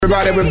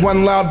Everybody with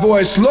one loud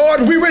voice.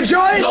 Lord, we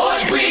rejoice.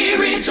 Lord, we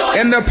rejoice.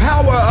 In the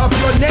power of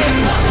your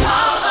name. The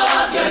power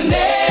of your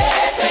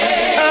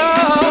name.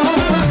 Oh,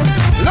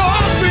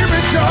 Lord, we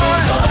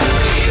rejoice. Lord,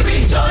 we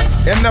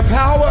rejoice. In the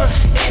power.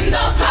 In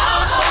the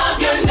power of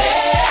your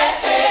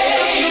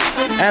name.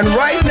 And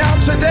right now,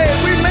 today,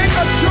 we make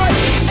a choice.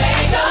 We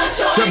make a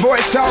choice to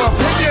voice our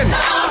opinion.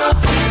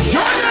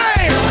 Your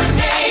name. Your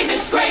name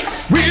is great.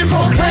 We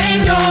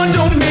proclaim your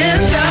dominion.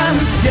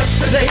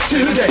 Yesterday,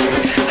 today,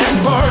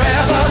 and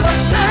forever the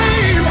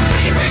same.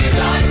 We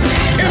rejoice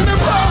In the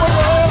power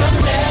of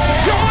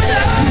your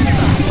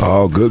name.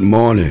 Oh, good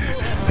morning.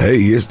 Hey,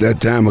 it's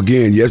that time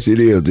again. Yes, it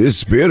is. It's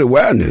Spirit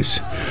Awareness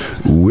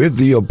with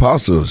the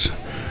apostles.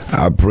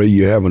 I pray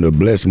you're having a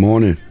blessed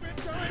morning.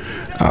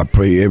 I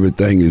pray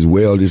everything is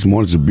well this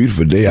morning. It's a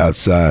beautiful day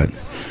outside.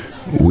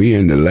 We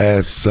in the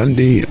last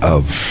Sunday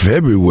of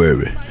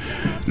February.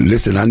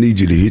 Listen, I need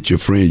you to hit your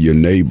friend, your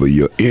neighbor,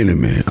 your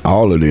enemy,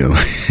 all of them.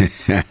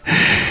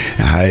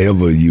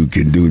 However you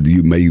can do it.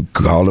 You may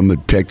call them or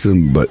text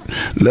them, but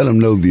let them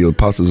know the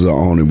apostles are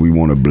on and we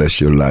want to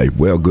bless your life.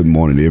 Well, good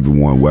morning,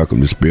 everyone.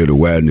 Welcome to Spirit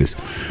Awareness.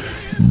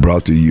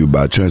 Brought to you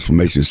by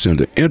Transformation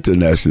Center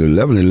International,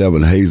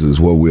 1111 Hazel is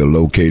where we're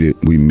located.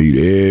 We meet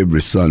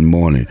every Sunday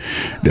morning.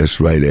 That's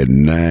right, at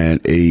 9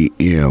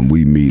 a.m.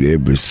 We meet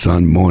every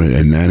Sunday morning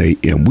at 9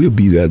 a.m. We'll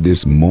be there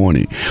this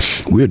morning.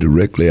 We're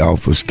directly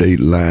off of State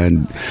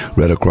Line,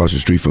 right across the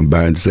street from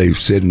Buy and Save,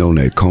 sitting on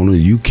that corner.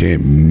 You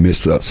can't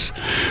miss us.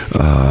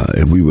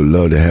 And we would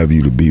love to have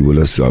you to be with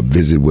us,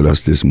 visit with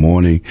us this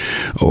morning,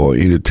 or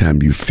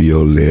anytime you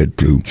feel led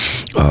to,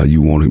 you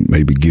want to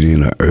maybe get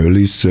in an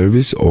early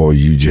service, or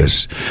you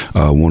just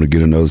want to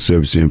get another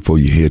service in before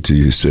you head to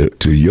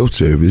your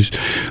service,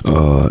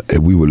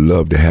 and we would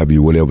love to have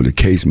you, whatever the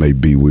case may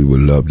be. We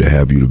would love to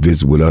have you to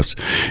visit with us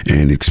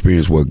and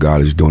experience what God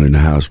is doing in the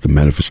house, the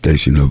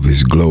manifestation of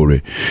His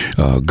glory.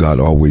 God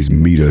always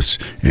meet us,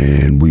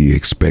 and we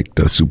expect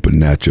a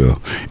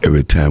supernatural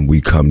every time we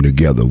come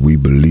together. We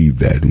believe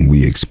that, and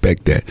we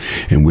expect that,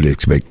 and with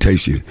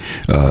expectation,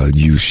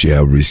 you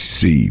shall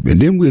receive.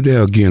 And then we're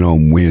there again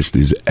on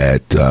Wednesdays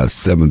at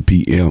 7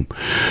 p.m.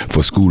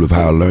 for School of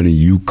Higher Learning.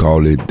 You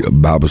call it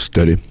Bible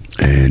study.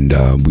 And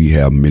we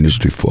have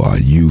ministry for our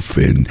youth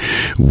and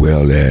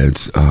well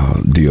as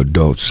the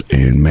adults.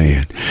 And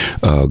man,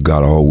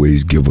 God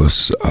always give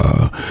us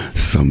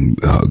some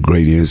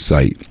great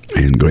insight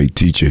and great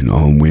teaching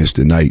on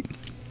Wednesday night.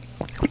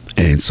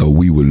 And so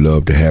we would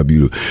love to have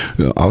you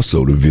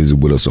also to visit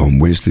with us on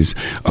Wednesdays.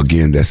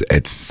 Again, that's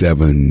at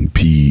 7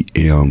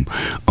 p.m.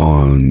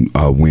 on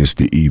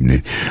Wednesday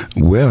evening.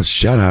 Well,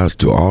 shout outs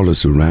to all the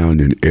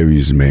surrounding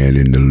areas, man,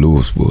 in the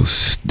Louisville,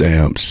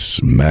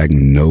 Stamps,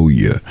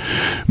 Magnolia,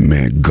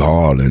 man,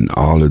 Garland,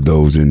 all of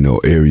those in the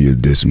area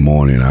this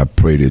morning. I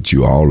pray that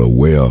you all are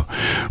well.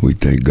 We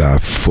thank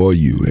God for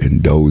you,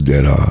 and those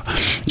that are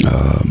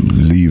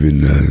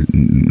leaving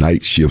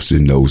night shifts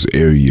in those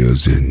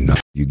areas, and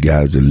you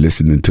guys are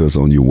listening to us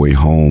on your way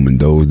home, and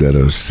those that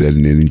are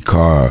sitting in the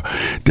car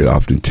that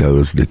often tell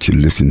us that you're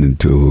listening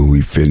to when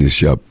we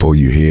finish up before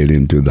you head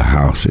into the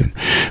house. And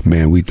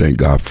man, we thank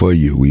God for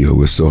you.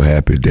 We're so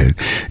happy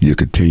that you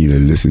continue to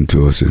listen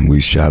to us, and we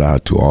shout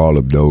out to all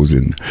of those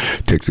in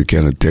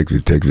Texarkana,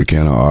 Texas,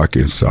 Texarkana,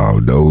 Arkansas,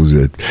 those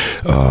that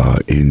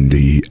in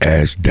the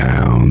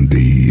Ashdown,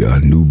 the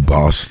New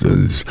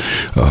Bostons,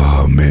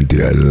 man,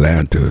 the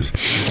Atlantas,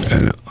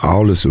 and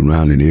all the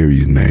surrounding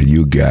areas, man.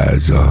 You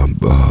guys,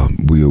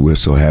 we're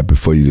so happy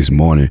for you this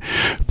morning.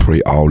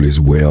 Pray all is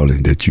well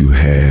and that you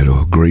had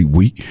a great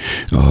week.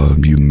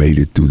 You made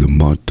it through the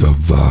month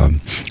of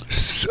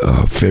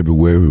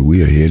February.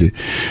 We are headed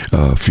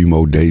a few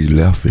more days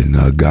left, and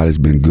God has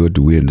been good.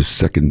 We're in the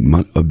second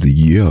month of the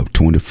year of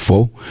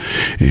 24,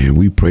 and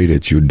we pray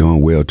that you're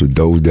doing well. To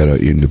those that are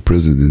in the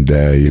prison and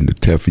there in the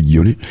Telford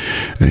unit,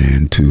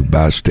 and to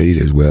Bi-State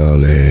as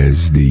well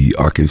as the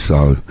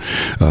Arkansas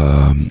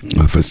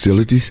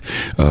facilities,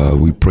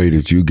 we pray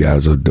that you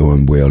guys are doing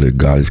well, that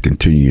God is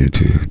continuing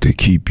to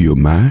keep your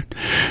mind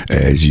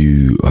as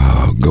you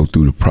go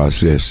through the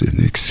process and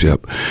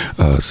accept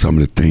some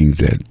of the things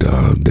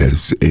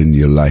that's in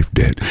your life,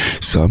 that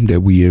some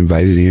that we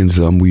invited in,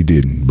 some we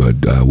didn't, but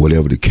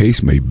whatever the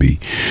case may be,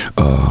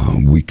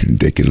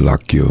 they can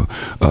lock your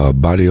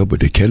body up, but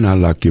they cannot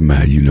lock your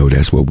mind. You know,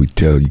 that's what we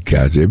tell you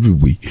guys every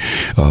week.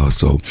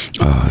 So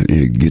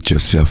get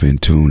yourself in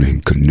tune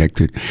and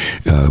connected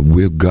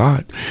with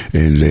God,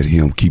 and let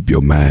Him keep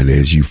your mind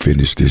as you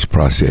finish this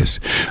process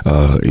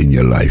in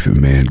your life.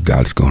 And man,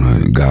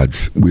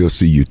 we'll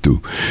see you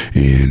through,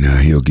 and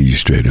He'll give you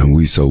straight. And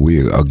we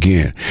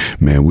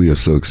are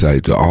so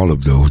excited to all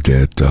of those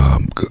that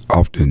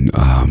often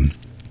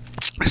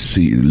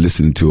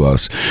listening to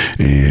us,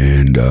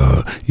 and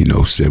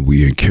said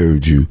we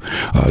encourage you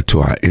to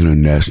our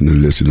international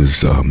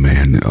listeners,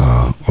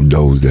 of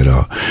those that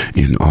are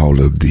in all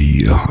of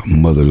the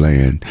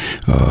motherland,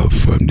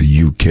 from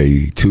the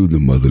UK to the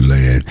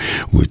motherland,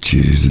 which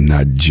is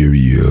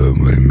Nigeria.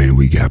 Man,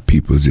 we got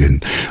peoples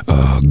in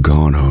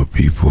Ghana,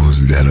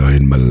 peoples that are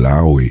in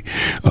Malawi,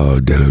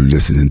 that are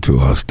listening to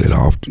us, that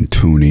often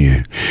tune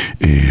in,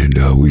 and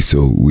we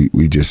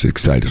just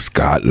excited.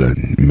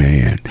 Scotland,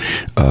 man.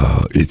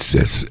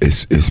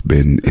 It's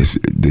been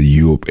the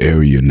Europe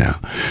area now.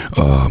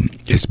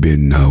 It's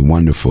been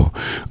wonderful.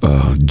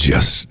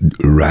 Just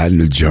riding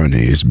the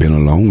journey. It's been a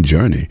long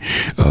journey,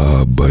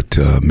 but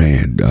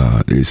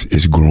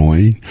it's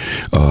growing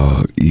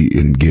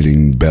and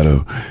getting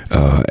better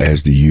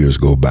as the years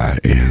go by.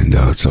 And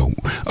so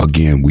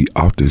again, we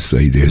often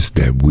say this,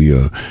 that we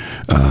are.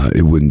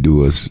 It wouldn't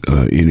do us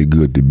any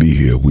good to be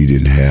here. We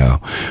didn't have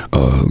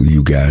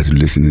you guys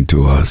listening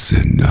to us,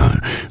 and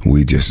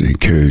we just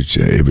encourage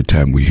every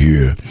time we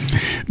hear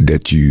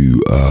that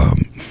you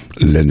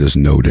let us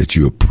know that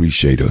you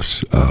appreciate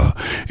us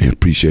and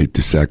appreciate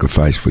the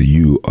sacrifice for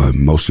you,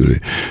 mostly,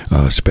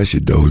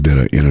 especially those that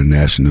are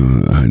international,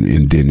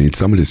 and then in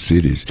some of the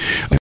cities.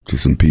 To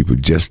some people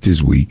just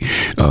this week,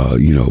 and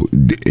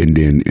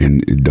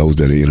those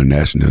that are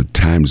international,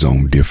 time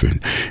zone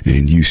different,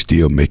 and you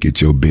still make it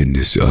your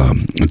business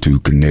to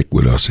connect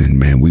with us. And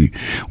man, we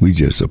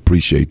just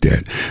appreciate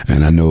that.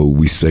 And I know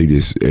we say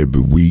this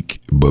every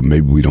week, but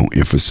maybe we don't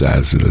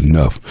emphasize it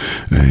enough.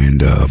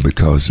 And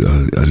because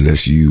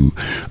unless you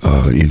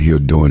in here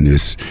doing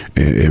this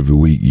every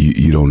week,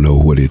 you don't know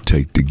what it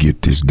takes to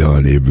get this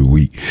done every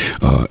week,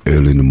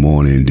 early in the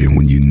morning. And then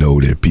when you know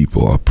that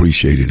people are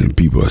appreciated and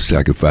people are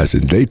sacrificing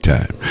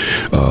daytime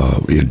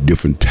in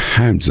different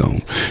time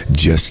zone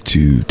just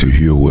to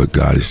hear what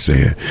God is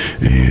saying.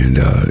 And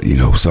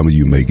some of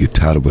you may get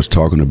tired of us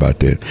talking about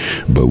that,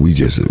 but we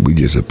just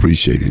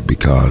appreciate it,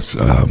 because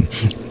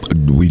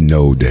we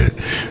know that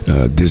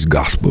this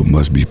gospel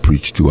must be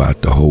preached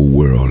throughout the whole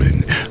world,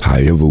 and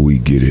however we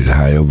get it,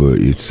 however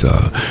it's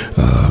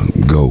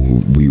go,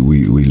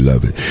 we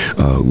love it.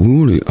 We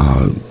want to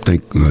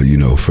thank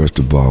first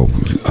of all,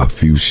 a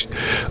few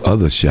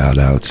other shout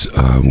outs.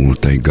 We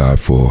want to thank God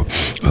for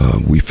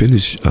we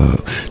finished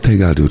thank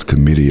God to the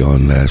committee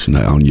on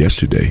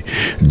yesterday,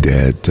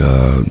 that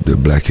the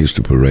Black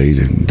History Parade,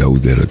 and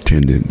those that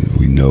attended,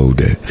 we know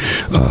that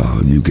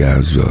you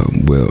guys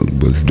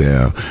was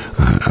there.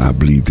 I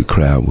believe the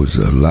crowd was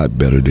a lot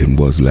better than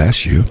was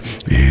last year,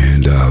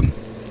 and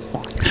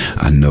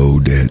I know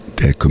that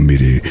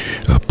committee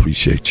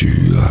appreciate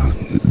you,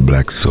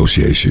 Black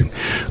Association,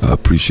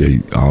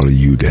 appreciate all of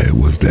you that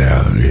was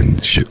there,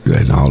 and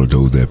all of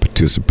those that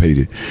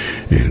participated,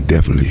 and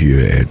definitely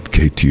here at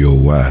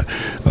KTOY,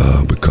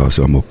 because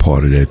I'm a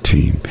part of that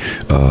team.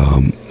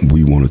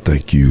 We want to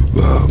thank you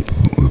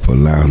for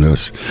allowing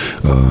us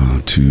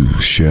to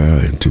share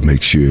and to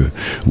make sure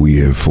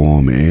we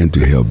inform and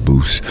to help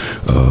boost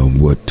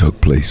what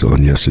took place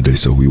on yesterday.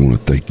 So we want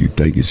to thank you.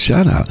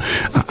 Shout out.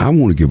 I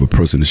want to give a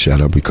person a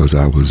shout out, because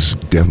I was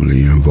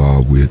definitely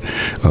involved with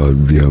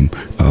them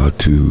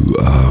to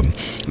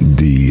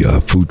the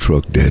food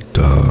truck that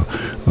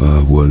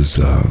was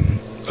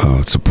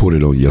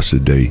supported on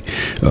yesterday.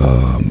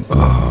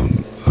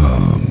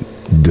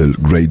 The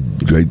great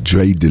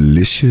Dre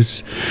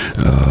Delicious,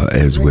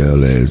 as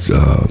well as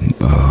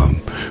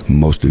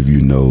most of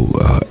you know,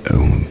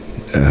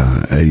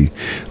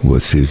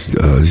 was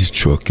his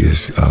truck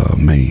is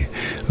man.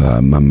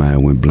 My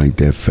mind went blank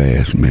that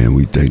fast, man.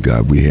 We thank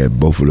God we had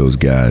both of those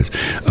guys.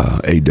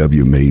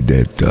 AW made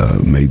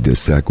that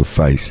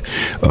sacrifice,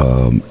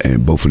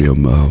 and both of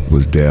them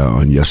was there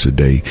on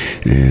yesterday.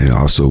 And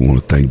I also want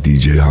to thank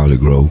DJ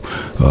Hollygrove,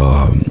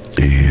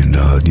 and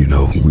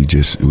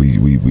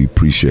we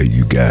appreciate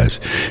you guys,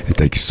 and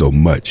thank you so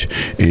much.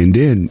 And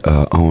then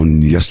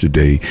on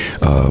yesterday,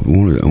 I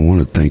want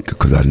to thank,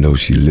 because I know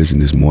she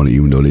listened this morning,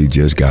 even though they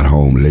just got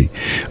home late,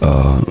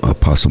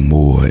 Apostle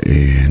Moore,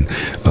 and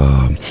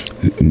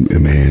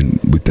man,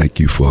 we thank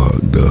you for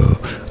the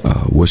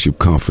worship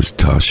conference,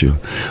 Latasha,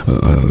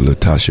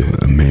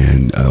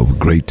 man,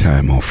 great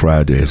time on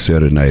Friday and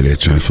Saturday night at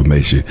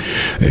Transformation,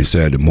 and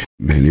Saturday morning.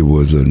 Man, it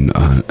was an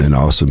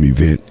awesome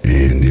event,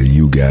 and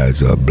you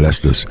guys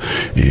blessed us,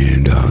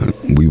 and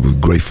we were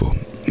grateful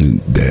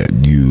that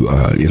you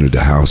entered the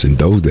house. And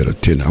those that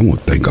attended, I want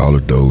to thank all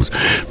of those,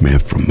 man,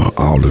 from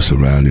all the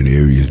surrounding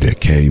areas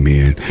that came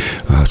in.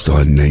 I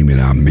started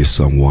naming, I missed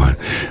someone,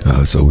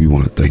 so we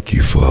want to thank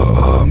you for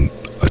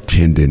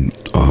attending,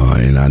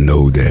 and I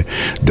know that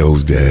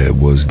those that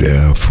was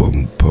there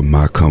from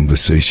my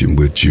conversation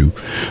with you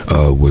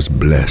was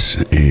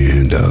blessed,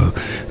 and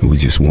we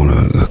just want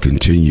to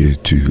continue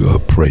to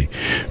pray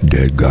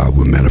that God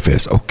will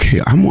manifest. Okay,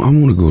 I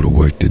want to go to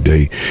work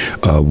today.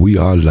 We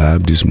are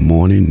live this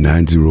morning,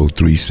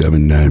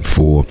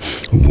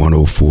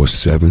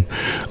 903-794-1047.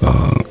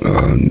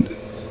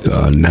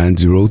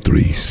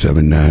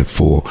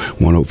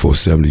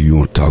 903-794-1047. If you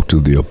want to talk to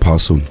the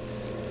apostle,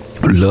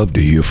 I'd love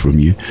to hear from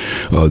you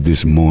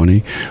this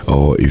morning,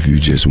 or if you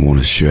just want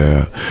to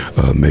share,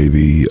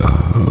 maybe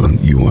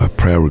you want a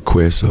prayer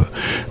request, or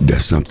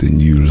that's something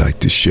you like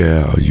to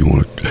share, or you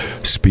want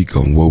to speak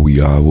on what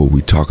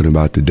we're talking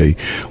about today,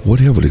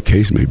 whatever the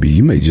case may be.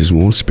 You may just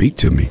want to speak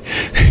to me.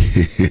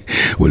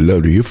 Would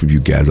love to hear from you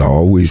guys. I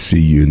always see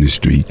you in the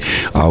street.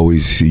 I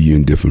always see you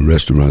in different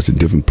restaurants and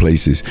different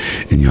places,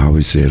 and you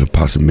always say,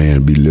 Apostle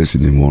Man, be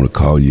listening, want to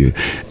call you.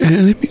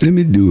 And let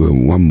me do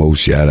one more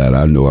shout out.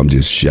 I know I'm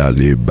just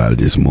shouting everybody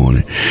this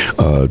morning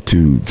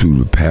to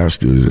the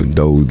pastors and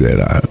those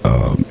that I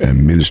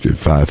administer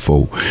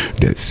fivefold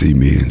that see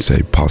me and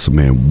say, Apostle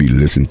Man, will be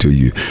listening to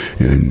you,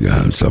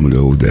 and some of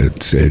those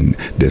that said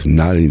that's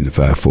not in the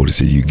fivefold to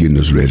say you're getting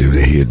us ready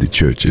to head to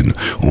church and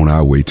on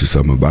our way to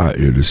some of our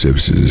early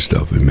services and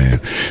stuff, and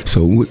man.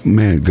 So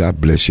man,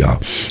 God bless y'all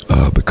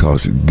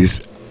because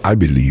this, I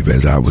believe,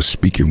 as I was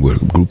speaking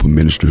with a group of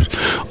ministers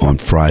on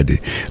Friday,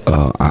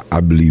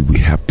 I believe we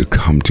have to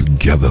come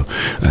together,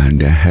 and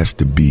there has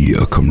to be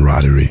a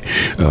camaraderie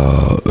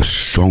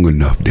strong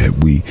enough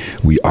that we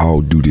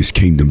all do this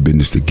kingdom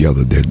business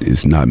together, that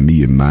it's not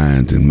me and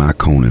mine and my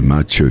corner and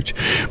my church,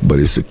 but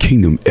it's a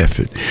kingdom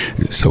effort,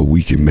 so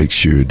we can make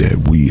sure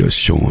that we are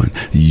showing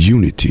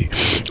unity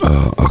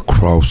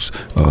across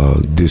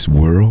this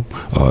world.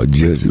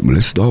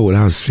 Let's start with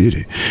our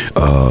city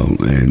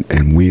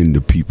and win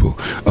the people.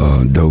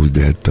 Those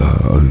that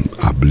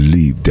I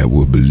believe that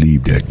will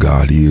believe that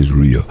God is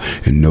real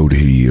and know that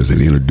He is,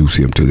 and introduce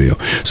Him to them.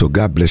 So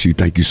God bless you.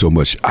 Thank you so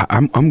much.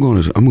 I'm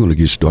gonna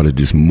get started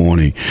this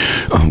morning.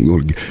 I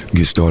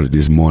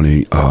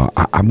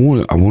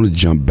want to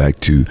jump back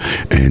to,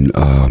 and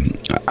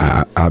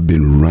I've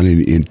been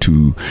running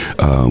into.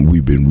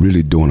 We've been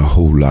really doing a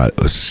whole lot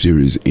of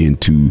series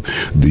into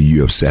the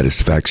year of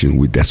satisfaction.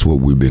 That's what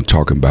we've been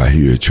talking about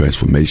here at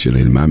Transformation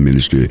in my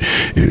ministry,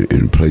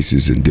 in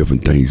places and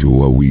different things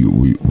where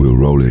we're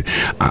rolling.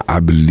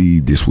 I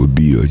believe this will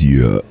be a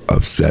year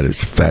of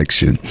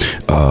satisfaction,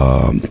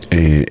 and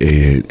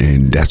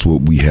that's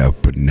what we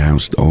have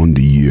pronounced on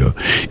the year,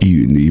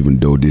 even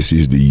though this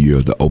is the year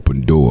of the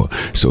open door.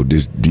 So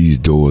these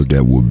doors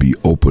that will be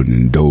open,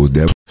 and those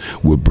that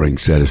will bring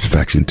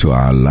satisfaction to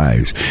our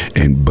lives,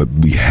 but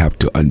we have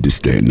to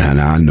understand.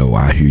 Now I know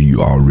I hear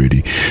you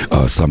already,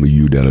 some of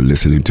you that are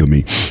listening to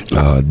me,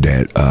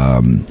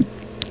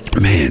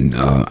 man,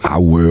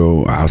 our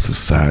world, our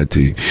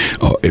society,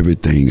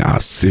 everything, our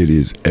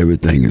cities,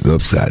 everything is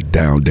upside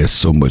down. There's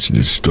so much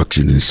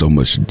destruction and so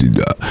many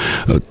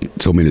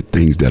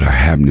things that are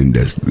happening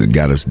that's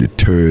got us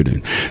deterred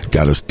and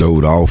got us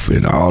thrown off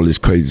and all this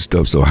crazy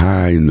stuff. So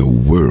how in the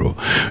world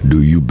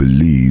do you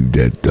believe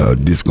that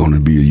this is going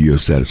to be a year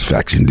of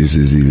satisfaction? This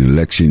is an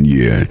election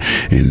year,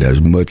 and there's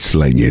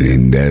mudslinging,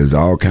 and there's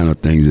all kind of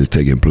things that's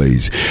taking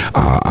place.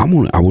 I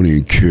want to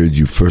encourage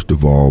you, first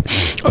of all,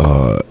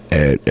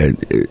 at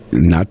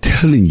not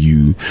telling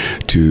you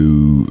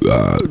to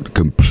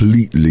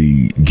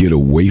completely get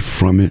away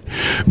from it,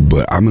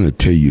 but I'm going to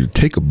tell you to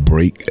take a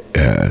break.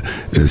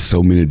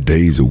 So many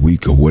days a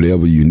week or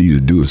whatever you need to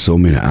do, so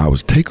many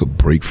hours, take a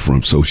break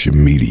from social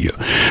media,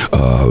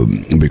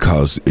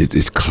 because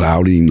it's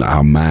clouding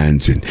our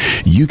minds, and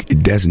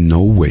there's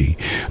no way,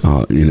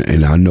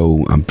 and I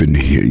know I'm finna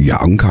hear, y'all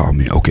can call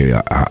me, okay,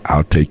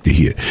 I'll take the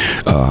hit.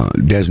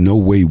 There's no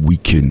way we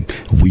can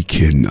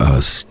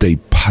stay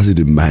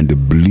positive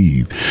minded,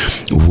 believe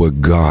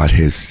what God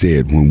has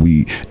said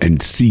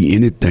and see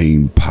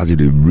anything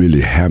positive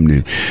really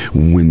happening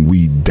when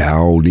we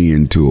dialed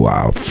into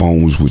our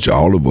phones, which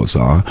all of us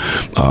are,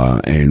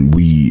 and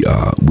we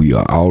are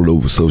all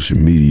over social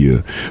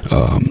media,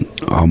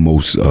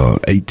 almost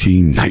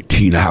 18,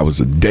 19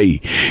 hours a day.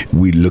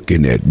 We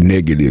looking at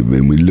negative,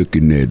 and we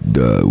looking at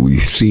we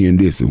seeing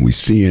this and we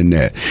seeing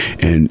that,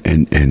 and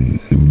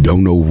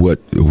don't know what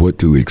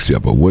to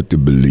accept or what to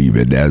believe.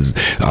 And there's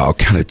all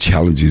kind of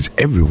challenges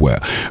everywhere.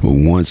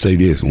 One say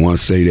this, one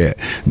say that,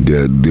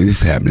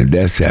 this happening,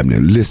 that's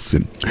happening.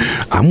 Listen,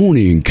 I want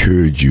to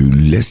encourage you,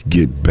 let's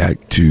get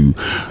back to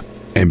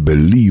and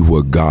believe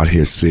what God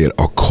has said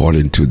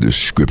according to the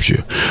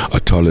scripture,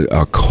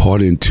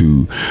 according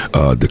to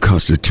the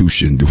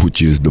Constitution,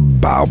 which is the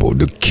Bible,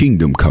 the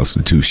Kingdom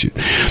Constitution.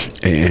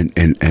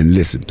 And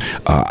listen,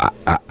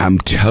 I'm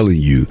telling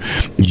you,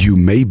 you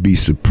may be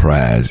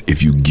surprised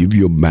if you give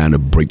your mind a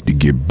break to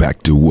get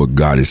back to what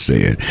God is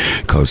saying,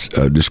 because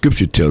the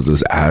scripture tells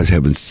us, eyes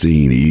haven't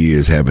seen,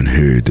 ears haven't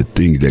heard the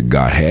things that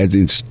God has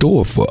in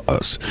store for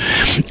us.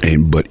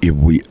 But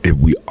if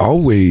we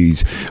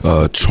always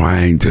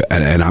trying to,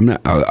 and I'm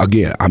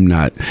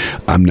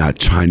not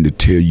trying to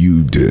tell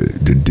you to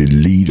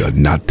delete or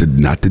not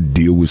to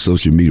deal with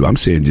social media. I'm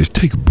saying just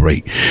take a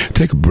break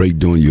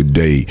during your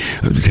day.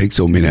 Take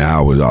so many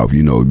hours off.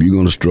 If you're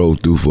gonna stroll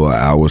scroll through for an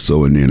hour or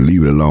so and then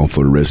leave it alone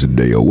for the rest of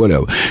the day or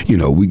whatever.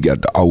 We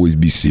got to always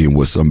be seeing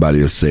what somebody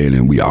is saying,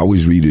 and we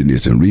always reading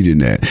this and reading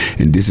that,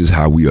 and this is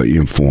how we are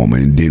informed.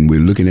 And then we're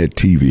looking at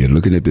TV and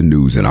looking at the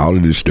news and all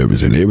of the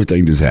disturbance and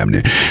everything that's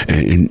happening,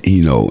 and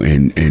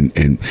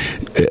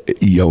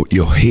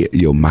your head,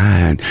 your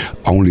mind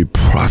only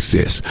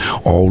process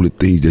all the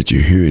things that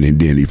you're hearing, and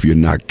then if you're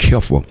not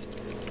careful,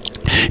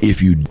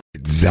 if you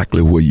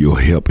exactly where your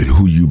help and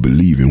who you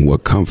believe in,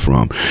 what come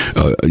from,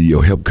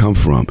 your help come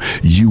from,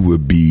 you will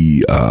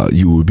be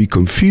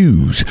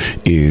confused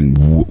in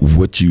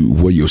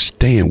where your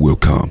stand will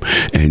come,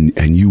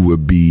 and you will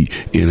be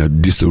in a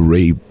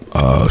disarray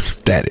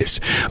status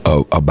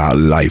about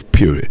life,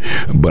 period.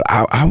 But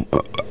our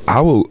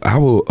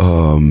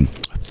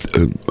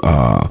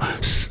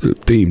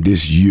theme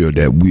this year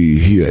that we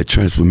here at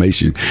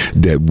Transformation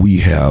that we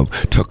have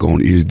took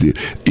on is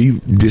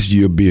this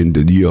year being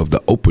the year of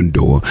the open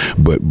door,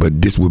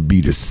 but this would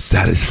be the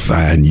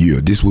satisfying year.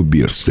 This would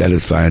be a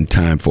satisfying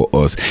time for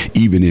us,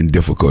 even in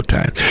difficult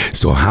times.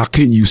 So how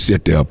can you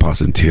sit there,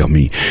 Apostle, and tell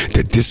me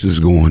that this is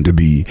going to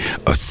be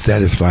a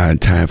satisfying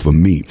time for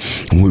me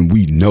when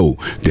we know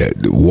that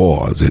the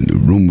wars and the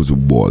rumors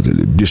of wars and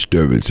the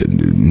disturbance and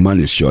the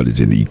money shortage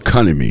and the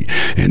economy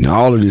and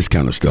all of this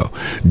kind of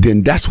stuff?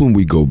 Then that's when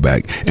we go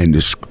back, and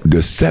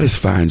the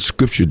satisfying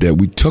scripture that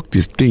we took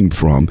this theme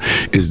from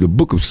is the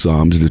book of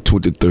Psalms, the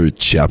 23rd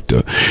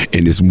chapter,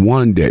 and it's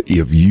one that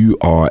if you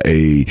are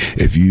a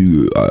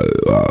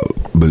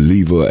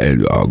believer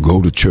and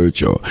go to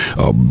church or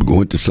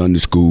going to Sunday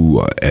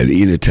school at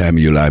any time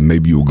in your life,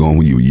 maybe you were going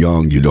when you were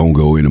young, you don't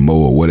go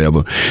anymore or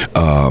whatever,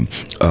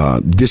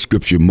 this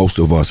scripture most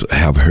of us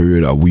have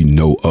heard or we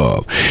know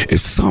of.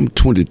 It's Psalm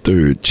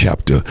 23rd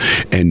chapter,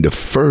 and the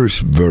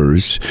first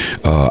verse,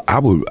 I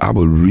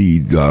will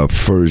read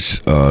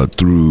first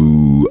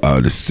through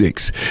the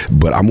 6th,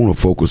 but I'm going to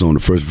focus on the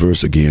first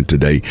verse again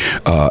today.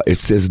 It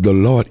says, "The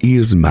Lord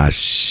is my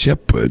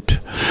shepherd;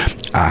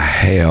 I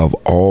have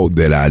all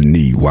that I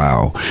need."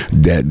 Wow,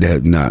 I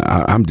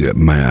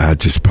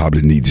just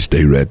probably need to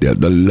stay right there.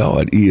 The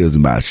Lord is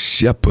my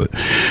shepherd;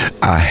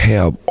 I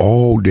have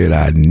all that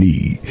I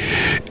need.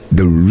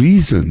 The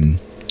reason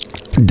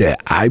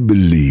that I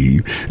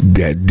believe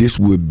that this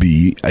would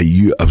be a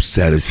year of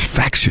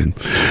satisfaction,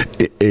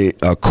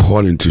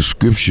 according to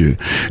Scripture,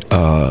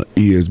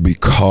 is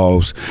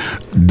because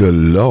the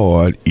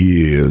Lord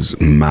is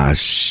my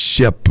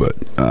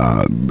shepherd.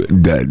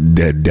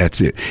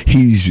 That's it.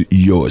 He's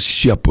your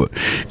shepherd.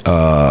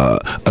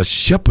 A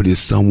shepherd is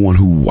someone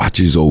who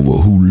watches over,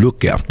 who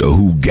look after,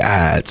 who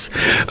guides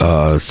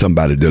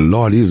somebody. The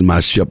Lord is my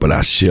shepherd;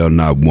 I shall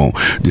not want.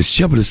 The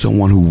shepherd is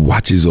someone who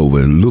watches over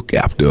and look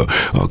after,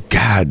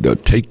 guide,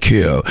 take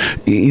care of,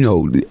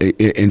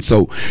 and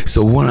so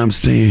what I'm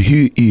saying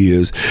here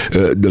is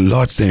the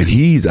Lord saying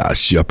He's our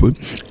shepherd,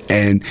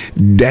 and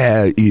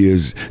there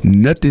is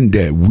nothing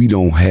that we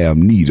don't have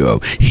need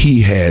of.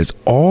 He has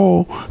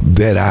all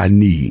that I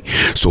need.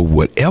 So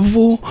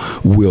whatever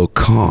will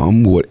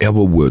come,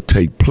 whatever will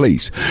take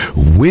place,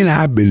 when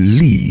I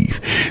believe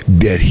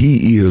that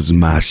He is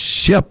my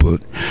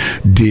shepherd,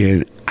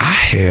 then I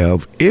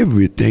have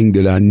everything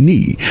that I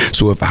need.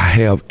 So if I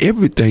have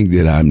everything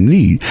that I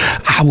need,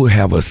 I will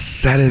have a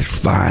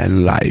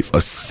satisfying life, a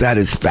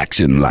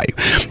satisfaction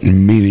life,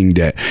 meaning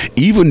that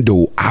even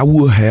though I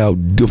will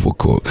have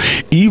difficult,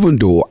 even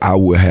though I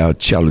will have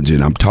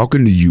challenging, I'm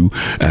talking to you,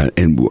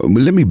 and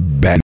let me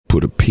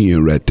put a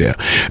pin right there.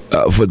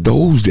 For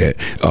those that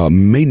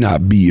may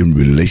not be in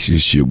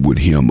relationship with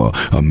Him or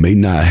may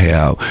not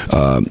have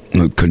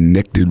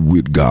connected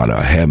with God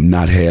or have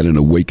not had an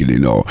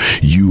awakening, or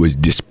you is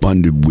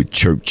despondent with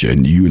church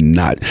and you're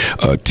not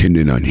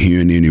attending or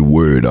hearing any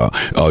word, or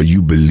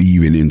you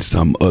believing in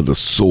some other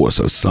source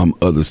or some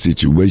other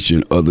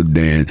situation other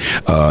than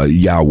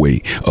Yahweh,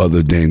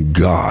 other than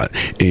God,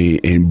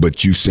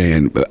 but you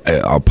saying,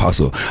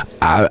 Apostle,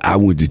 I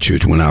went to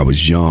church when I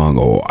was young,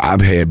 or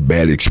I've had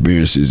bad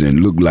experiences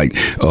and look like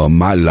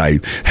my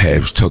life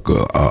has took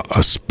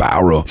a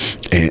spiral,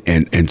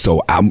 and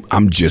so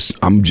I'm just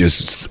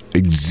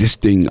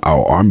existing,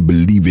 or I'm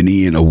believing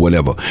in, or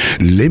whatever.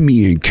 Let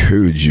me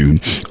encourage you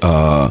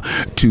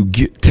to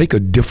take a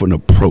different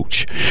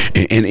approach,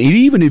 and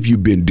even if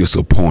you've been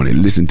disappointed,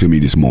 listen to me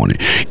this morning.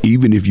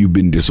 Even if you've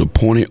been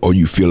disappointed, or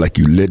you feel like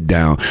you let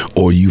down,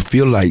 or you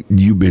feel like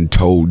you've been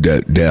told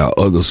that there are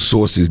other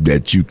sources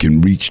that you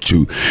can reach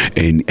to,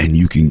 and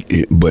you can,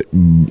 but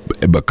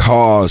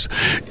because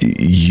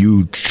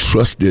you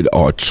trusted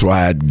or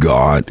tried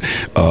God,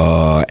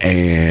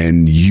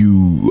 and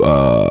you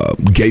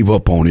gave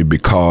up on it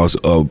because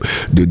of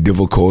the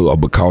difficult or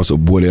because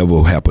of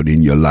whatever happened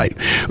in your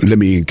life, let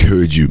me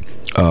encourage you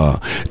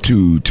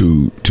to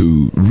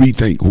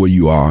rethink where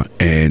you are,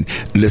 and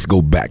let's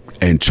go back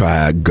and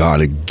try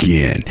God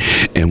again.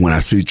 And when I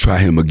say try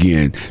Him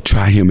again,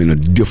 try Him in a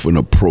different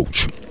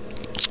approach.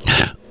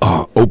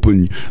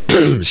 Open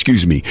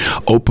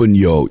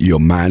your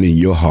mind and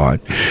your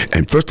heart,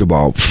 and first of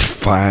all,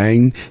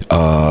 find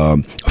a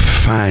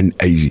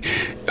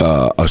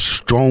a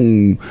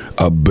strong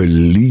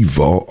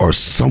believer or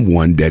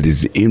someone that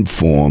is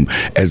informed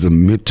as a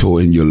mentor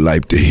in your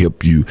life to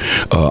help you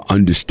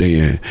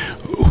understand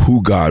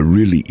who God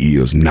really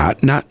is.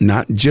 Not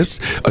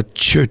just a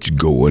church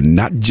goer,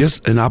 not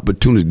just an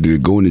opportunity to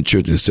go into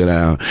church and sit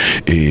down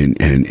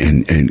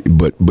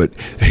but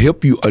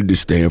help you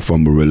understand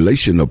from a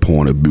relational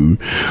point of view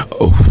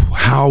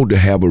how to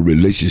have a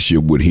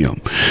relationship with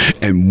Him.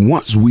 And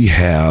once we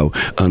have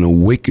an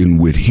awakening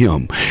with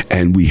Him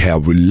and we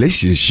have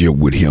relationship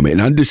with Him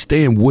and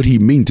understand what He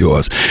means to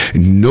us,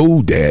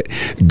 know that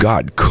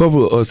God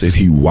covers us and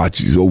He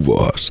watches over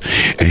us.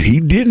 And He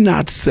did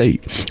not say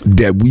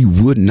that we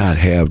would not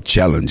have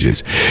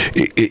challenges.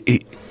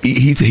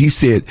 He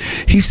said,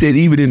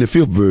 even in the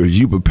 5th verse,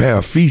 you prepare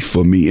a feast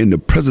for me in the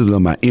presence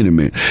of my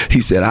enemy. He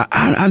said,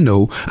 I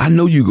know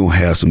you're going to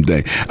have some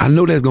things. I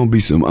know there's going to be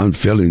some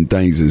unfailing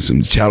things and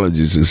some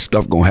challenges and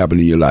stuff going to happen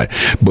in your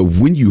life. But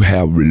when you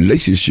have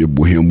relationship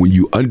with Him, when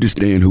you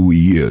understand who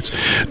He is,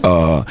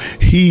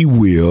 He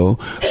will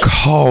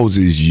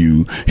causes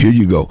you, here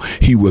you go,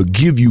 He will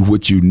give you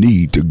what you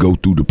need to go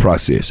through the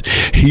process.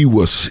 He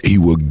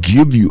will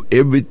give you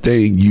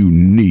everything you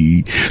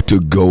need to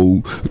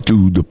go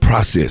through the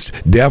process.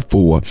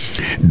 Therefore,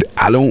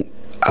 I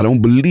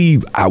don't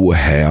believe I will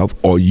have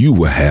or you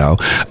will have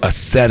a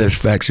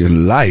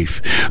satisfaction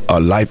life, a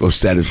life of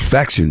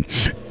satisfaction.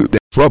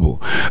 Trouble.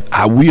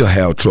 I will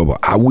have trouble.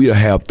 I will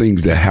have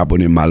things that happen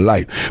in my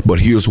life. But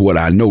here's what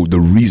I know. The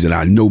reason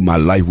I know my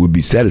life will be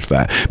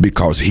satisfied,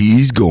 because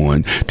He's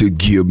going to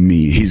give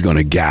me, He's going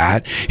to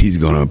guide, He's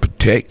going to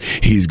protect,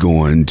 He's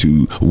going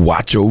to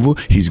watch over,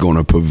 He's going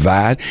to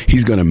provide,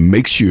 He's going to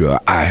make sure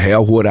I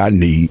have what I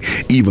need,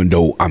 even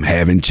though I'm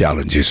having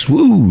challenges.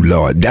 Woo,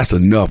 Lord, that's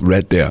enough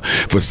right there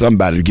for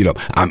somebody to get up.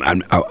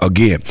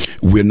 Again,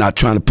 we're not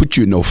trying to put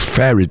you in no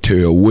fairy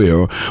tale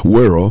world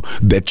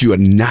that you are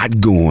not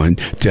going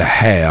to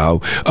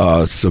have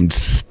some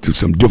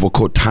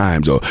difficult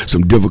times or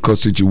some difficult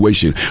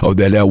situation, or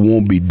that there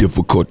won't be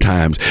difficult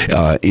times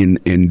in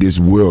this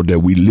world that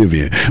we live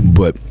in.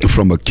 But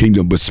from a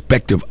kingdom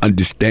perspective,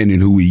 understanding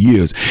who He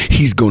is,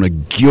 He's going to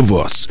give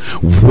us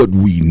what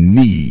we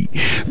need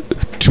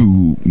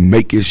to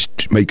make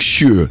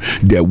sure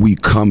that we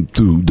come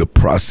through the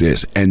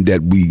process and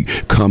that we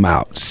come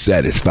out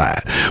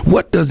satisfied.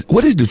 What is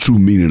the true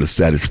meaning of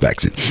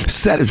satisfaction?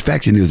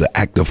 Satisfaction is an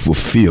act of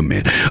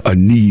fulfillment, a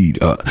need,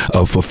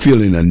 of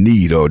fulfilling a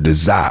need or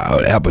desire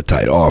or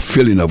appetite or a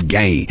feeling of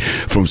gain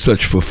from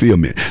such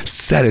fulfillment.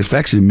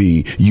 Satisfaction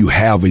means you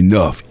have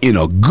enough in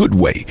a good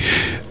way.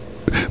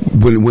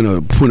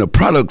 When a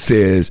product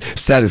says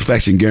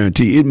satisfaction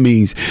guarantee, it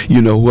means,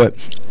 you know what,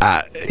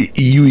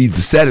 you either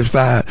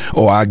satisfied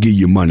or I give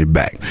you money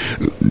back.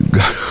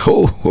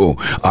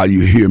 Are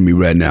you hearing me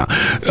right now?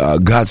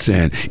 God's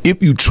saying,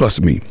 if you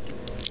trust me,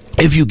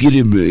 if you get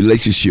in a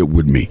relationship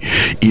with me,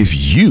 if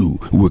you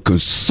will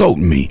consult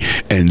me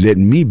and let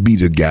me be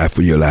the guy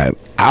for your life,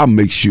 I'll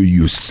make sure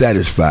you're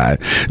satisfied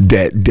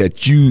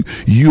that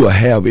you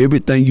have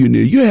everything you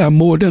need. You have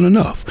more than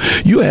enough.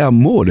 You have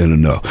more than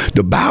enough.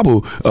 The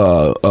Bible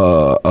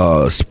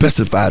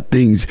specified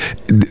things.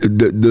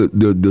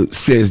 The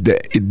says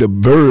that the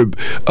verb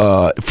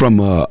from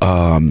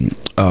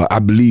I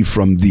believe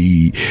from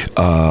the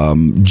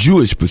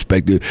Jewish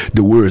perspective,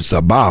 the word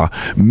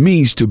sabah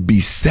means to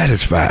be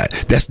satisfied.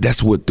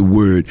 That's what the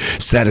word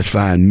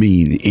satisfying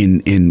mean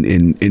in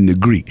the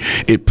Greek.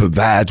 It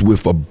provides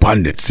with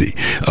abundancy,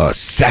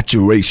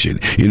 saturation.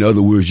 In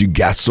other words, you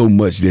got so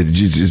much that it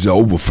just is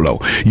overflow.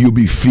 You'll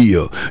be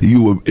filled.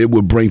 It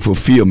will bring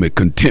fulfillment,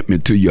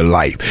 contentment to your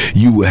life.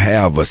 You will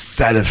have a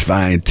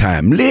satisfying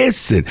time.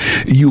 Listen,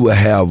 you will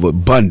have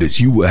abundance.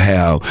 You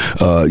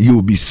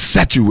will be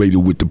saturated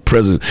with the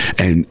presence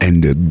and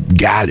the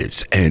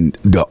guidance and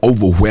the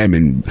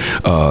overwhelming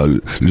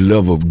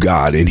love of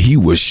God. And He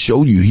will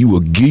show you. He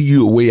will give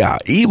you a way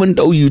out, even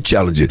though you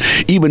challenge it,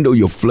 even though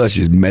your flesh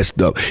is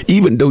messed up,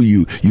 even though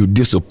you're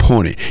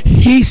disappointed.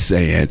 He's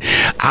saying,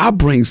 I'll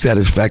bring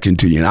satisfaction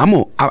to you,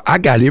 and I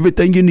got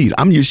everything you need.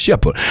 I'm your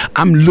shepherd.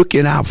 I'm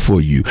looking out for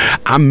you.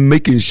 I'm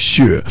making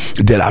sure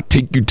that I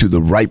take you to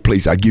the right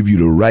place. I give you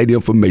the right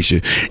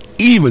information,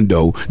 even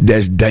though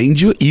there's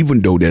danger,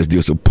 even though there's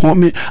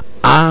disappointment.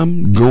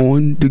 I'm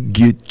going to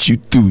get you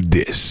through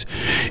this.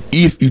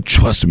 If you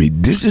trust me,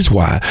 this is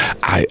why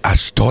I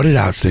started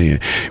out saying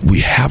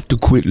we have to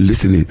quit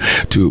listening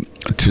to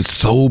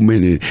so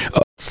many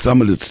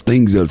some of the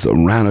things that's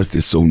around us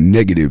that's so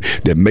negative,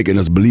 that making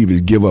us believe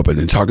is give up, and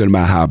then talking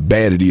about how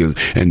bad it is.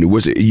 And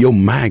your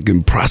mind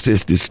can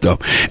process this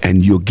stuff,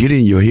 and you'll get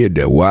in your head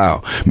that,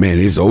 wow, man,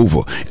 it's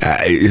over.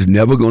 It's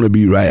never going to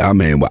be right.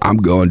 I'm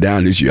going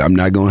down this year. I'm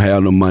not going to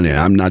have no money.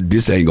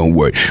 This ain't going to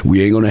work.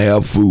 We ain't going to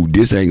have food.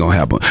 This ain't going to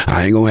happen.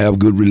 I ain't going to have a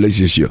good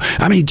relationship.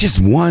 Just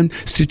one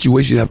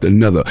situation after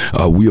another.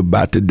 We're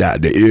about to die.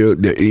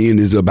 The end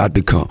is about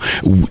to come.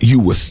 You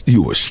will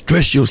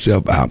stress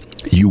yourself out.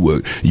 You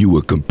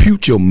will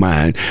compute your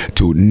mind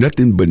to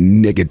nothing but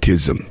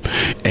negativism,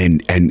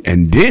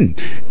 and then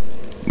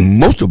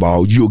most of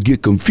all, you'll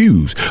get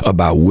confused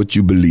about what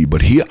you believe.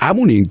 But here, I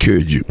want to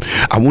encourage you.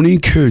 I want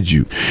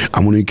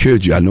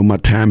you. I know my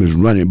time is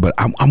running, but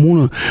I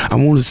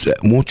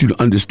want you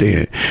to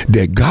understand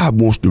that God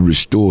wants to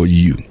restore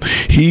you.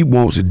 He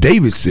wants.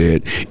 David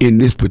said in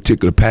this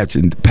particular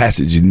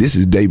passage, and this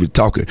is David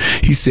talking.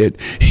 He said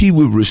he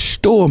will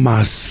restore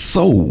my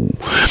soul.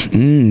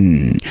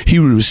 He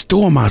will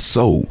restore my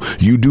soul.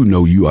 You do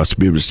know you are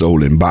spirit,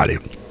 soul, and body.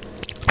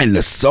 And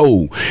the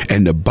soul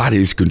and the body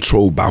is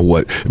controlled by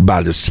what?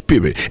 By the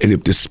spirit. And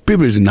if the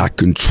spirit is not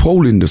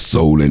controlling the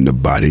soul and the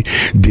body,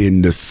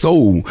 then the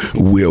soul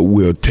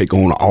will take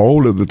on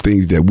all of the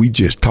things that we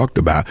just talked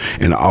about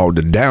and all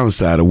the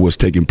downside of what's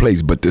taking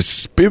place. But the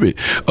spirit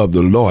of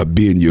the Lord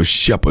being your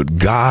shepherd,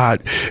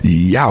 God,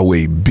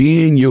 Yahweh,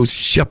 being your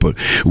shepherd,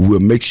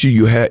 will make sure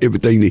you have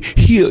everything.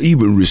 He'll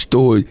even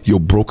restore your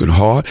broken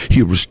heart.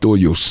 He'll restore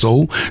your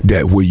soul,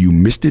 that where you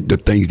missed it, the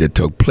things that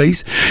took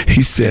place.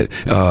 He said,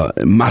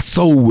 my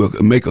soul will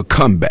make a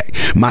comeback.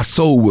 My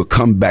soul will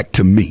come back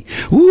to me.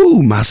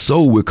 Ooh, my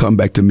soul will come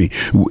back to me.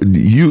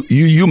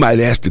 You might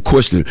ask the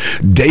question,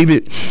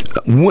 David,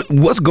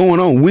 what's going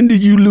on? When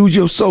did you lose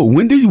your soul?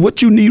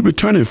 What you need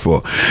returning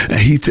for? And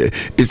he said,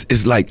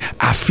 it's like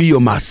I feel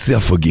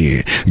myself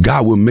again.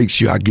 God will make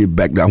sure I get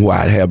back down where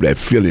I have that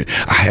feeling.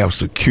 I have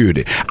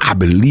security. I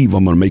believe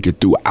I'm going to make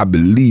it through. I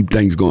believe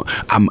things going.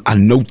 I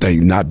know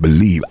things, not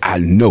believe. I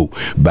know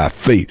by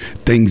faith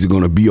things are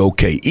going to be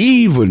okay,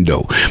 even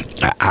though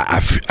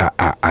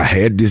I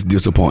had this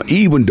disappointment,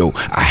 even though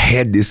I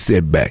had this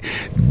setback.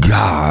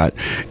 God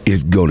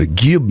is going to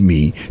give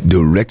me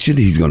direction.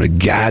 He's going to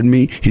guide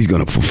me. He's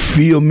going to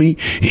fulfill me.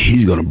 And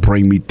he's going to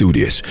bring me through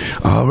this.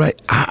 All right.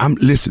 I'm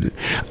listening.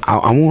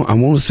 I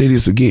want to say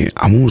this again.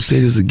 I want to say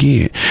this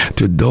again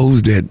to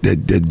those that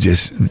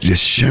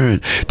just sharing,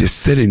 just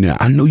sitting there.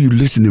 I know you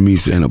listen to me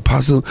saying,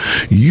 Apostle,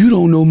 you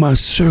don't know my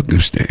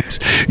circumstance.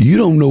 You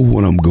don't know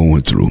what I'm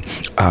going through.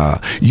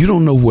 You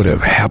don't know what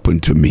have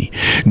happened to me.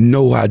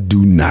 No, I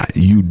do not.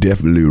 You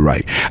definitely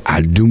right.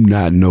 I do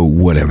not know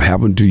what have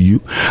happened to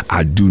you.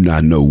 I do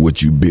not know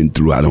what you've been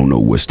through. I don't know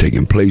what's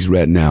taking place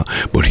right now.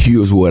 But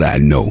here's what I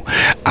know.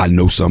 I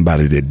know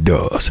somebody that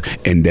does,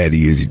 and that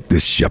is the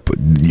shepherd,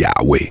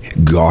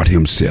 Yahweh, God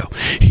himself.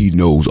 He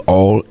knows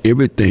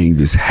everything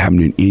that's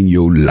happening in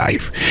your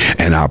life.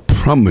 And I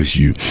promise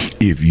you,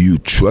 if you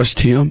trust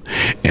him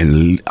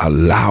and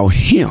allow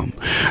him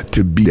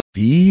to be,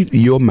 feed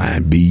your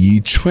mind, be ye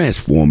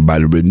transformed by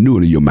the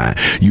renewing of your mind.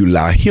 You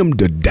allow him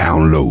to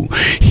download.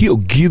 He'll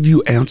give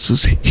you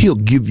answers. He'll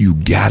give you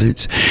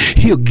guidance.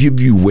 He'll give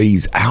you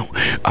ways out.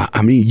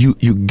 I mean,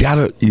 you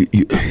gotta.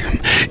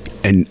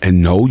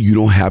 And no, you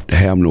don't have to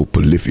have no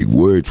prolific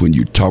words when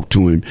you talk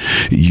to him.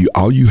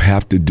 All you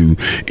have to do,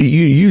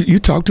 you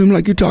talk to him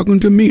like you're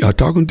talking to me, or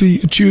talking to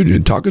your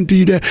children, talking to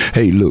your dad.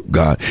 Hey, look,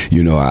 God,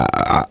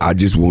 I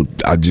just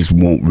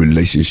want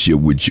relationship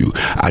with you.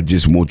 I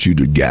just want you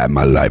to guide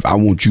my life. I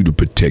want you to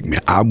protect me.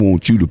 I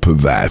want you to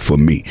provide for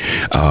me.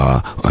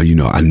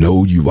 I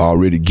know you've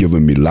already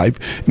given me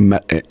life,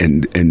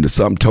 and the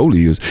sum total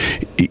is,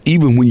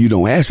 even when you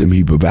don't ask him,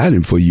 he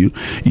providing for you.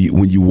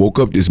 When you woke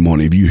up this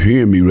morning, if you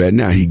hear me right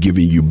now, he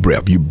giving you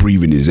breath. You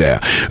breathing his air.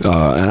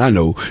 And I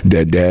know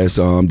that there's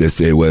some that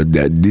say, well,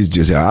 that this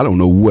just, I don't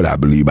know what I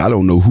believe. I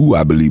don't know who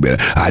I believe in.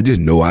 I just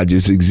know I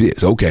just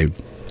exist. Okay.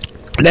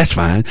 That's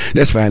fine.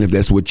 That's fine if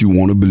that's what you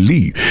want to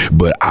believe.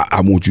 But I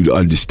want you to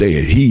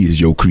understand, he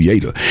is your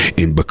creator.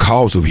 And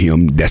because of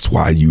him, that's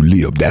why you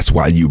live. That's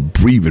why you're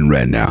breathing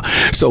right now.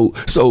 So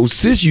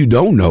since you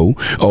don't know,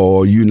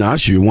 or you're not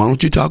sure, why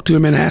don't you talk to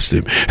him and ask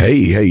him,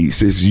 hey,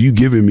 since you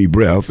giving me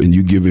breath and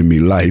you giving me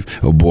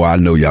life, oh boy, I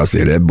know y'all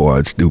say that boy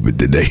is stupid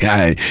today.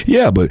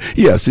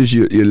 Since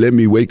you let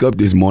me wake up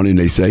this morning,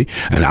 they say,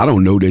 and I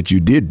don't know that you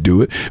did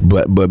do it,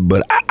 but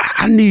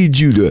I need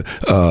you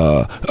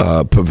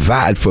to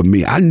provide for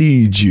me. I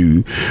need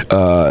you.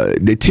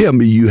 They tell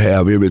me you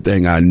have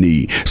everything I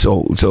need.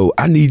 So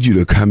I need you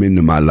to come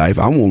into my life.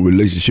 I want a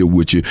relationship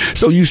with you.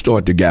 So you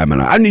start to guide my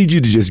life. I need you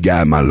to just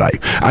guide my life.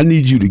 I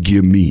need you to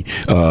give me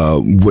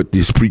what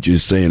this preacher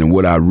is saying and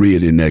what I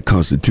read in that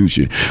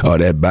Constitution or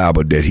that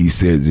Bible that he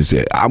says. He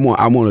said, I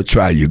want to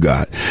try you,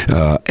 God.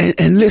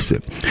 And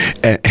listen.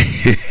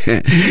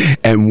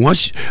 And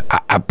once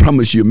I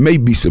promise you may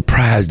be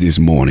surprised this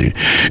morning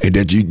and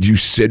that you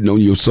sitting on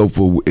your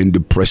sofa in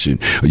depression,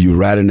 or you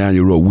riding down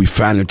your road. We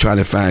trying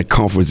to find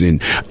comfort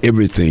in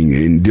everything,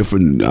 in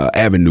different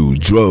avenues,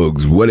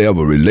 drugs,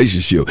 whatever,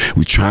 relationship.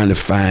 We're trying to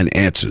find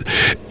answers.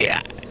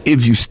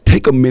 If you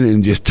take a minute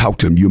and just talk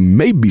to him, you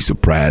may be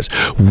surprised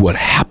what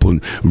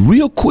happened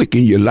real quick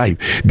in your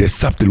life. There's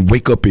something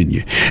wake up in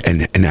you.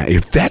 And now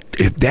if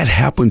that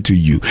happened to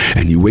you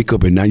and you wake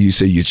up and now you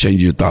say you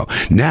change your thought,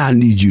 now I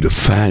need you to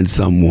find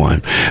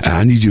someone.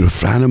 I need you to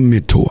find a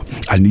mentor.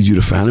 I need you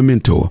to find a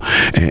mentor.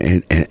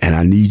 And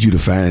I need you to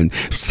find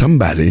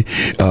somebody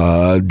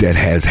that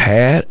has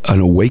had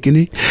an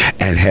awakening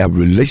and have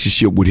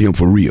relationship with him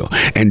for real.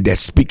 And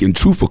that's speaking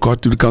truth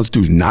according to the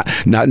Constitution.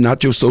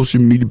 Not your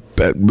social media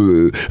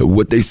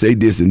what they say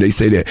this and they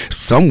say that.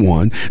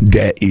 Someone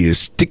that is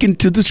sticking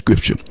to the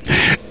scripture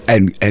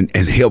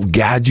and help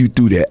guide you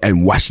through that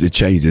and watch the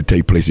change that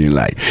take place in your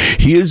life.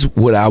 Here's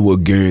what I will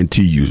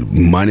guarantee you,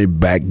 money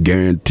back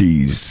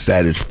guarantees,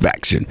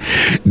 satisfaction,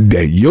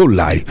 that your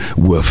life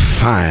will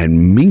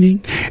find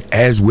meaning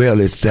as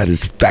well as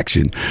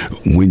satisfaction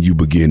when you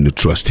begin to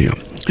trust him.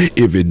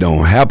 If it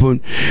don't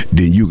happen,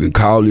 then you can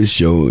call this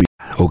show.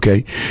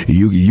 Okay,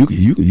 you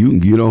can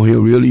get on here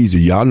real easy.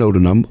 Y'all know the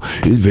number.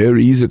 It's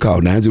very easy to call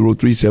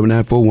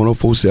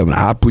 903-794-1047.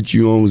 I put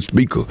you on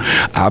speaker.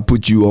 I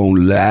put you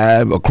on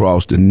live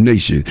across the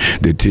nation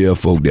to tell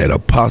folk that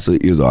Apostle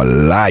is a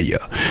liar.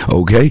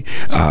 Okay,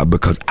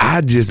 because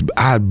I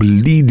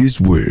believe this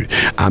word.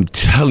 I'm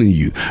telling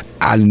you,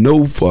 I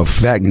know for a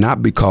fact,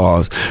 not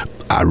because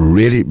I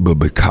read it, but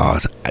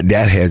because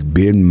that has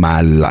been my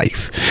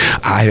life.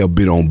 I have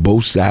been on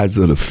both sides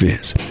of the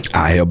fence.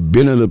 I have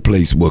been in a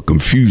place where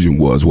confusion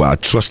was, where I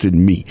trusted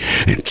me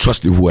and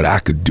trusted what I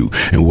could do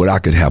and what I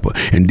could happen.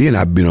 And then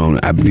I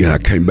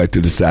came back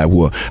to the side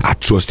where I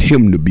trust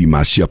him to be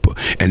my shepherd.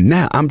 And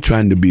now I'm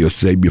trying to be a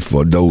savior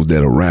for those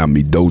that are around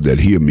me, those that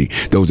hear me,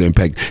 those that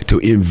impact, to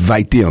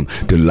invite them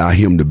to allow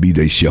him to be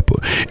their shepherd.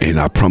 And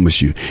I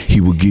promise you,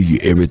 he will give you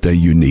everything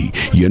you need.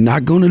 You're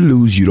not going to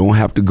lose. You don't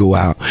have to go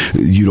out.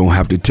 You don't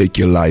have to take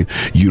your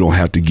life. You don't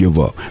have to give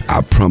up.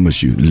 I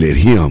promise you, let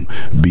him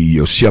be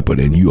your shepherd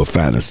and you'll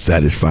find a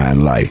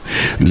satisfying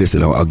life.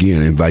 Listen,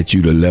 again, I invite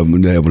you to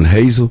 1111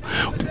 Hazel,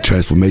 the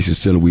Transformation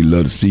Center. We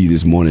love to see you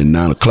this morning at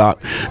 9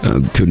 o'clock.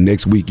 Till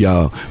next week,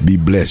 y'all, be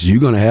blessed. You're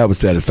going to have a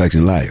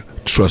satisfaction life.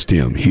 Trust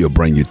him. He'll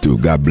bring you through.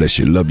 God bless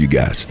you. Love you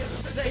guys.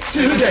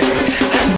 Today.